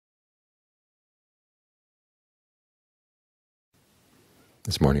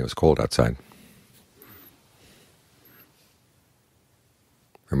This morning it was cold outside.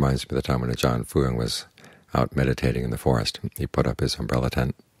 Reminds me of the time when Ajahn Fuang was out meditating in the forest. He put up his umbrella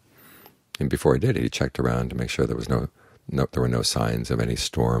tent, and before he did it, he checked around to make sure there were no signs of any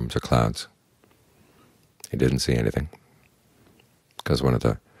storms or clouds. He didn't see anything, because one of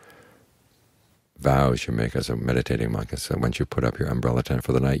the vows you make as a meditating monk is that once you put up your umbrella tent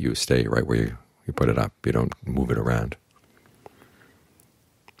for the night, you stay right where you put it up. You don't move it around.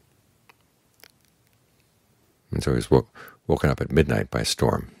 And so he was woken up at midnight by a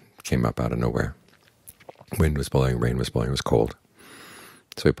storm. It came up out of nowhere. Wind was blowing, rain was blowing, it was cold.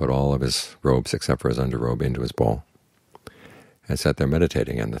 So he put all of his robes, except for his underrobe, into his bowl and sat there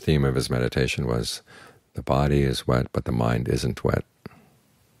meditating. And the theme of his meditation was, the body is wet, but the mind isn't wet.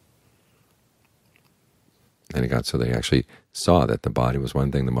 And he got so they actually saw that the body was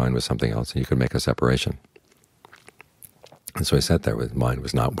one thing, the mind was something else, and you could make a separation. And so he sat there, his mind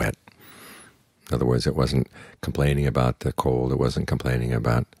was not wet. In other words, it wasn't complaining about the cold, it wasn't complaining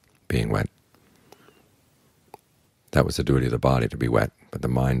about being wet. That was the duty of the body, to be wet, but the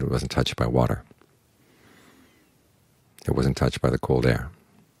mind wasn't touched by water. It wasn't touched by the cold air.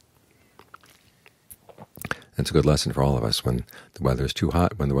 And it's a good lesson for all of us when the weather is too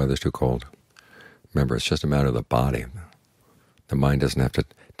hot, when the weather is too cold. Remember, it's just a matter of the body. The mind doesn't have to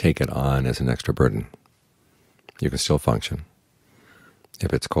take it on as an extra burden. You can still function.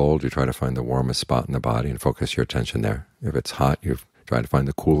 If it's cold, you try to find the warmest spot in the body and focus your attention there. If it's hot, you try to find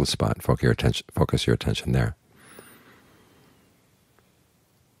the coolest spot and focus your attention there.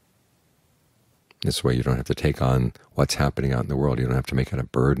 This way you don't have to take on what's happening out in the world. You don't have to make it a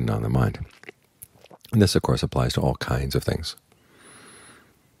burden on the mind. And this, of course, applies to all kinds of things.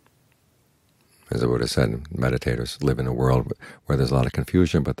 As the Buddha said, meditators live in a world where there's a lot of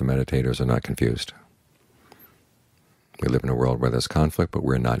confusion, but the meditators are not confused. We live in a world where there's conflict, but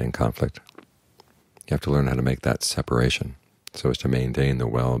we're not in conflict. You have to learn how to make that separation so as to maintain the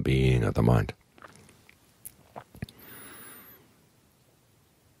well-being of the mind.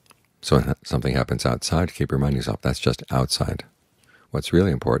 So when something happens outside, keep reminding yourself that's just outside. What's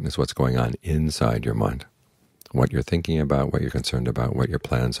really important is what's going on inside your mind, what you're thinking about, what you're concerned about, what your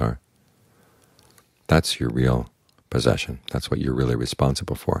plans are. That's your real possession. That's what you're really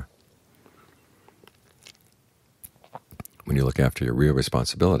responsible for. When you look after your real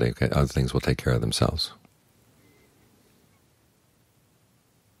responsibility, okay, other things will take care of themselves.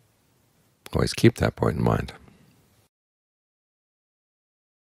 Always keep that point in mind.